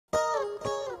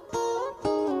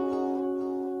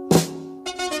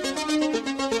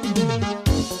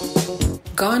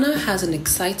Ghana has an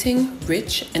exciting,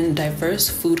 rich, and diverse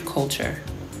food culture.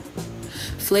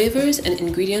 Flavors and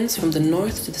ingredients from the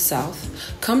north to the south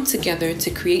come together to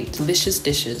create delicious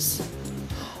dishes.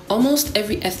 Almost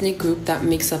every ethnic group that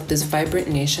makes up this vibrant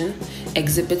nation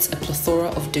exhibits a plethora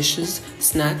of dishes,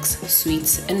 snacks,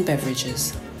 sweets, and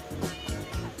beverages.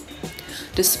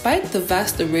 Despite the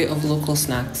vast array of local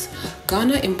snacks,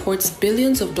 Ghana imports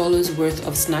billions of dollars worth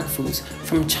of snack foods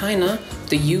from China,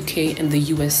 the UK, and the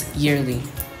US yearly.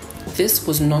 This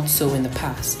was not so in the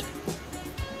past.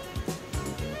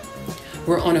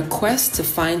 We're on a quest to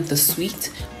find the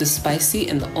sweet, the spicy,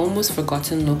 and the almost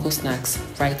forgotten local snacks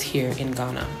right here in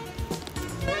Ghana.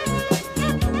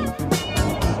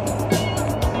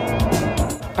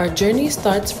 Our journey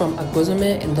starts from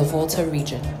Agbozome in the Volta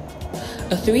region.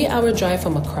 A 3-hour drive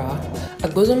from Accra,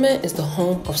 Agbozome is the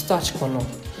home of starch kpono,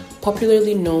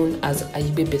 popularly known as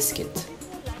Ayibe biscuit.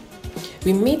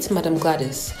 We meet Madam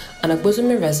Gladys, an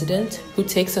Agbozome resident who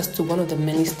takes us to one of the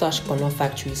many starch kpono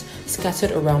factories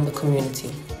scattered around the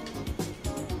community.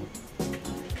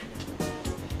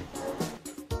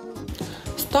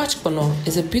 Starch kpono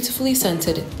is a beautifully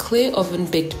scented, clay oven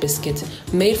baked biscuit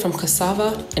made from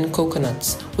cassava and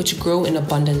coconuts, which grow in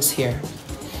abundance here.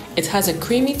 It has a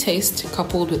creamy taste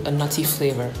coupled with a nutty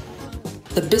flavor.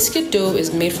 The biscuit dough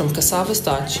is made from cassava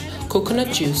starch,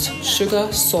 coconut juice,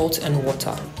 sugar, salt, and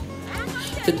water.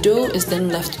 The dough is then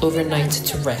left overnight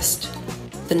to rest.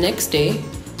 The next day,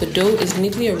 the dough is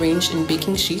neatly arranged in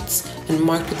baking sheets and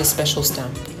marked with a special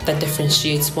stamp that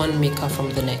differentiates one maker from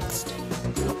the next.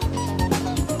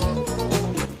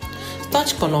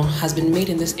 Starch kpono has been made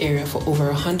in this area for over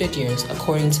 100 years,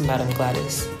 according to Madam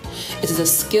Gladys. It is a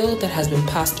skill that has been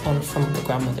passed on from the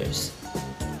grandmothers.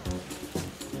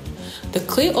 The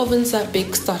clay ovens that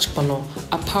bake starch kpono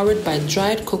are powered by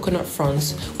dried coconut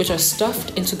fronds, which are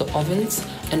stuffed into the ovens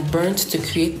and burnt to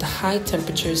create the high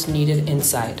temperatures needed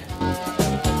inside.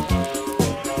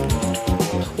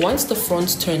 Once the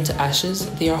fronds turn to ashes,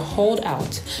 they are hauled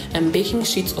out and baking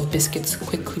sheets of biscuits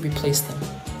quickly replace them.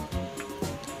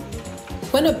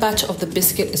 When a batch of the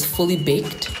biscuit is fully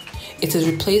baked, it is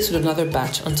replaced with another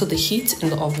batch until the heat in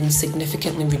the oven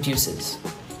significantly reduces.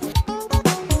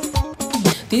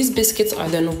 These biscuits are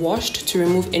then washed to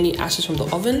remove any ashes from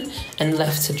the oven and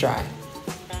left to dry.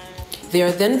 They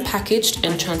are then packaged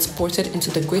and transported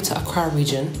into the Greater Accra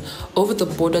region, over the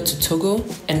border to Togo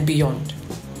and beyond.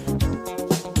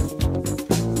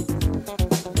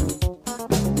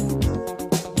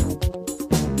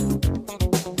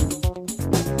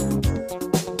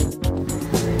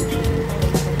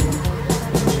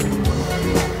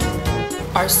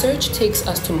 Our search takes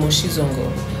us to Moshi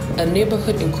Zongo, a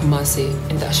neighborhood in Kumasi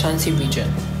in the Ashanti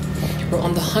region. We're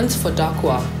on the hunt for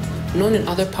dakwa, known in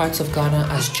other parts of Ghana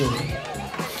as joli.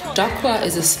 Dakwa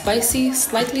is a spicy,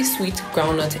 slightly sweet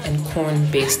groundnut and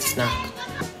corn-based snack.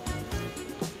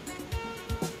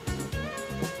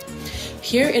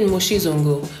 Here in Moshi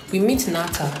Zongo, we meet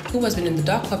Nata, who has been in the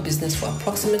dakwa business for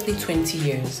approximately 20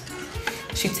 years.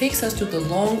 She takes us through the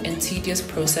long and tedious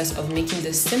process of making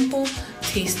this simple,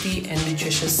 tasty, and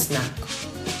nutritious snack.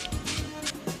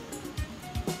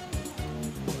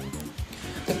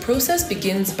 The process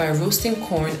begins by roasting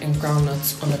corn and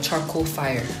groundnuts on a charcoal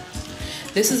fire.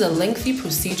 This is a lengthy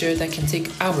procedure that can take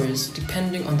hours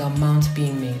depending on the amount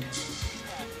being made.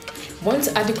 Once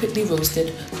adequately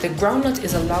roasted, the groundnut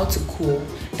is allowed to cool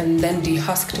and then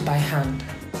dehusked by hand.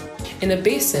 In a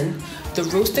basin, the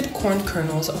roasted corn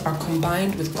kernels are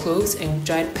combined with cloves and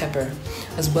dried pepper,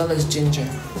 as well as ginger.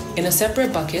 In a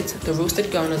separate bucket, the roasted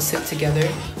groundnuts sit together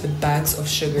with bags of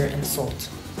sugar and salt.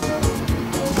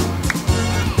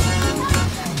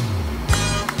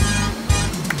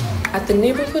 At the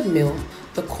neighborhood mill,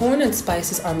 the corn and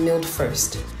spices are milled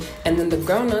first, and then the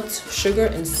groundnuts, sugar,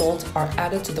 and salt are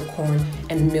added to the corn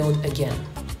and milled again.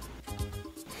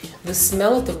 The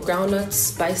smell of the groundnuts,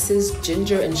 spices,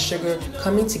 ginger, and sugar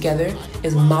coming together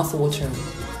is mouth-watering.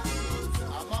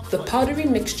 The powdery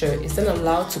mixture is then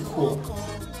allowed to cool.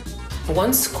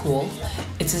 Once cool,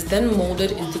 it is then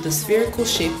molded into the spherical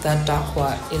shape that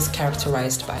dakwa is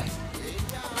characterized by.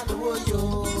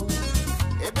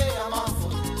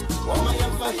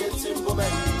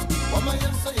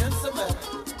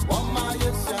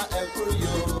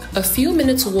 A few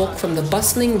minutes walk from the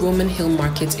bustling Roman Hill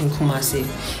Market in Kumasi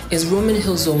is Roman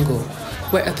Hill Zongo,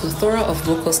 where a plethora of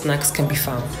local snacks can be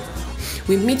found.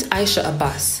 We meet Aisha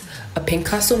Abbas, a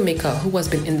Pinkaso maker who has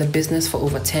been in the business for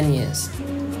over 10 years.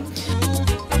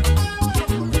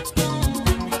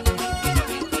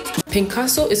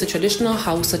 Pinkaso is a traditional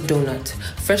Hausa donut,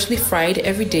 freshly fried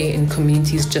every day in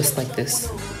communities just like this.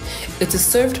 It is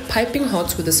served piping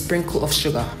hot with a sprinkle of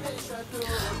sugar.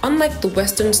 Unlike the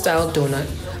Western-style donut,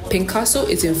 pincasso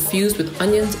is infused with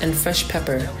onions and fresh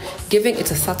pepper, giving it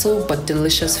a subtle but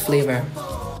delicious flavor.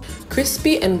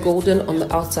 Crispy and golden on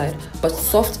the outside, but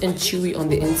soft and chewy on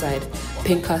the inside,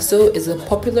 pincasso is a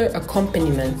popular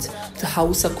accompaniment to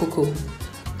Hausa koko,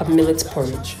 a millet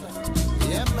porridge.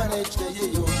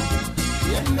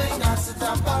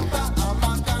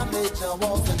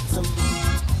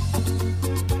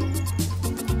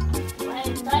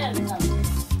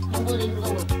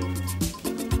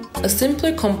 A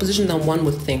simpler composition than one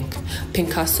would think,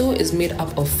 pincasso is made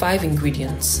up of 5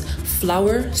 ingredients: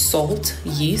 flour, salt,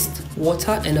 yeast,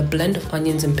 water, and a blend of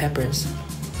onions and peppers.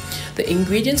 The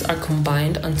ingredients are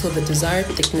combined until the desired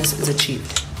thickness is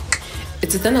achieved.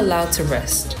 It is then allowed to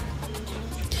rest.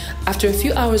 After a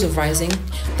few hours of rising,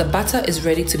 the batter is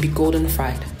ready to be golden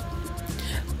fried.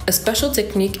 A special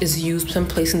technique is used when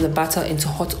placing the batter into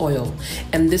hot oil,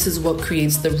 and this is what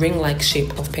creates the ring-like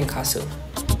shape of pincasso.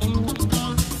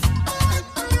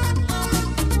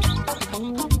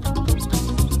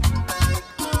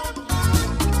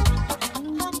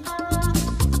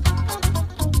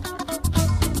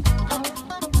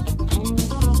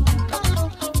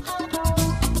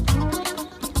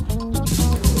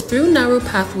 Through narrow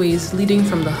pathways leading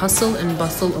from the hustle and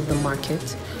bustle of the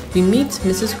market, we meet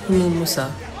Mrs. Humu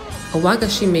Musa, a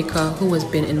wagashi maker who has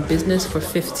been in business for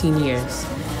 15 years.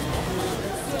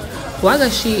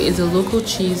 Wagashi is a local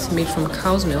cheese made from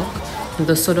cow's milk and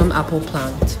the Sodom apple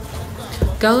plant.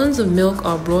 Gallons of milk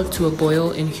are brought to a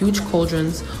boil in huge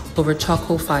cauldrons over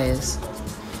charcoal fires.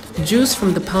 Juice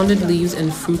from the pounded leaves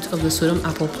and fruit of the Sodom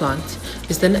apple plant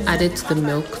is then added to the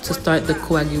milk to start the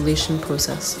coagulation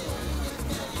process.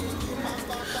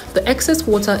 The excess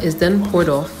water is then poured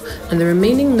off, and the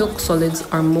remaining milk solids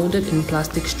are molded in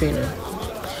plastic strainer.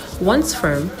 Once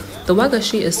firm, the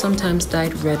wagashi is sometimes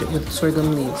dyed red with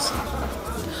sorghum leaves.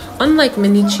 Unlike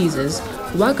many cheeses,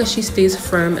 wagashi stays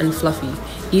firm and fluffy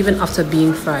even after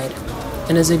being fried,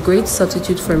 and is a great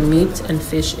substitute for meat and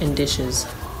fish in dishes.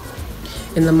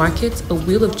 In the market, a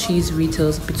wheel of cheese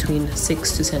retails between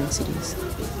 6 to 10 cedis.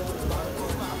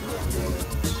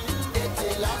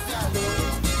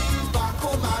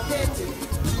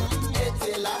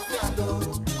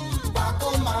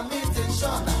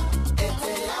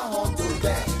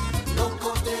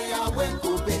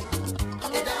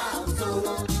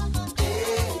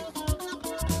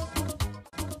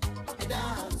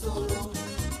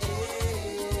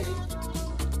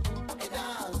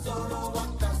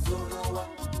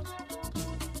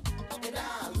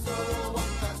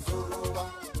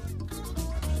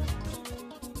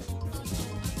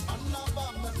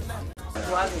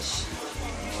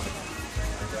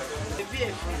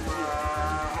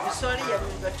 Sorry, I'm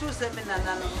 27 and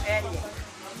I'm area,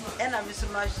 and I'm so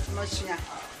much.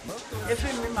 If you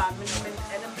remember, I'm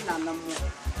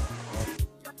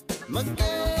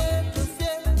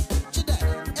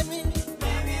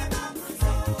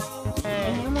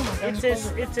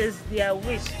It is their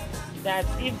wish that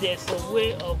if there's a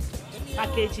way of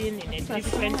packaging in a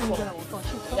different form,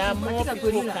 that more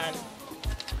people can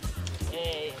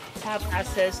have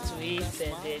access to it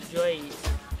and enjoy it.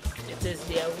 It is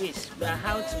their wish, but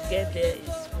how to get there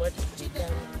is what we don't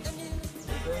know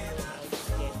how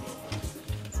to get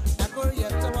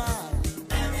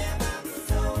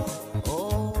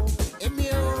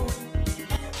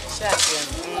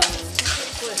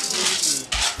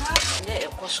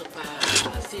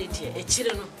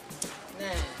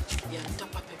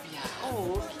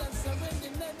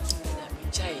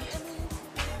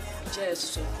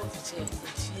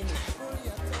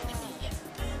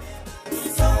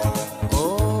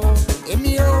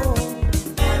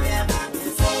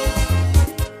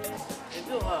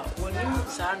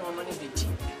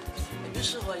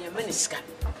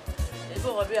If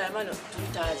you have a man of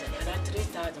 2,000, and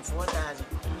 3,000, 4,000,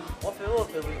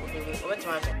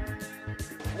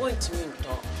 what to mean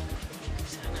talk?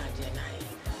 Sana, dear,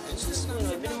 I just know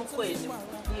a bit more quiet.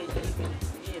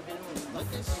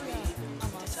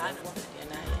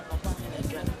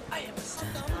 I am a son.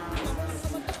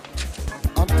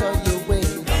 I'll tell you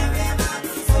where.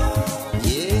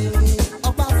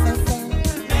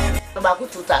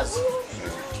 About 2,000.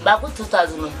 About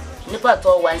 2,000. Nipa to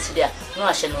one city, no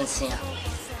I shall not see.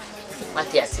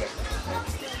 What you say?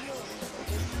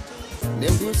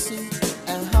 Nebusi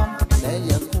and Ham, there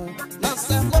you go. Last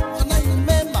time, what I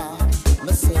remember.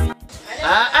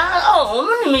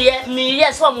 Me,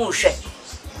 yes, one mushe.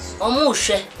 Or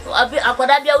mushe. I could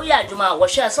have your yajuma, what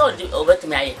she saw over to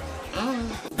me.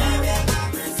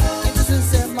 It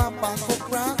is a map for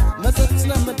crack, message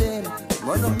number then.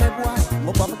 Run on my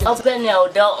Open now,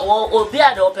 or be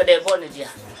at open the bonnet.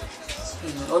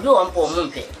 Or do one poor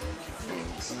moonpay.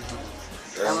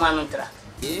 I'm one ultra.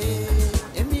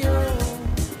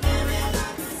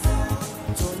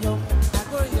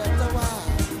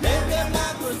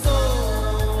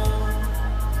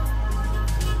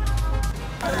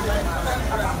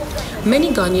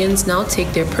 Many Ghanaians now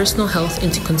take their personal health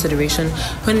into consideration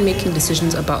when making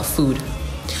decisions about food.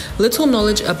 Little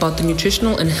knowledge about the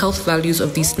nutritional and health values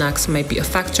of these snacks might be a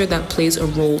factor that plays a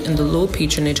role in the low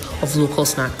patronage of local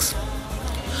snacks.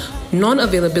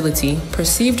 Non-availability,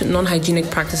 perceived non-hygienic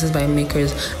practices by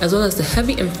makers, as well as the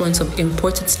heavy influence of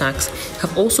imported snacks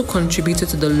have also contributed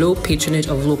to the low patronage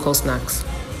of local snacks.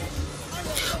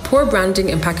 Poor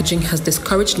branding and packaging has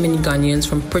discouraged many Ghanaians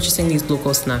from purchasing these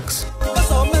local snacks.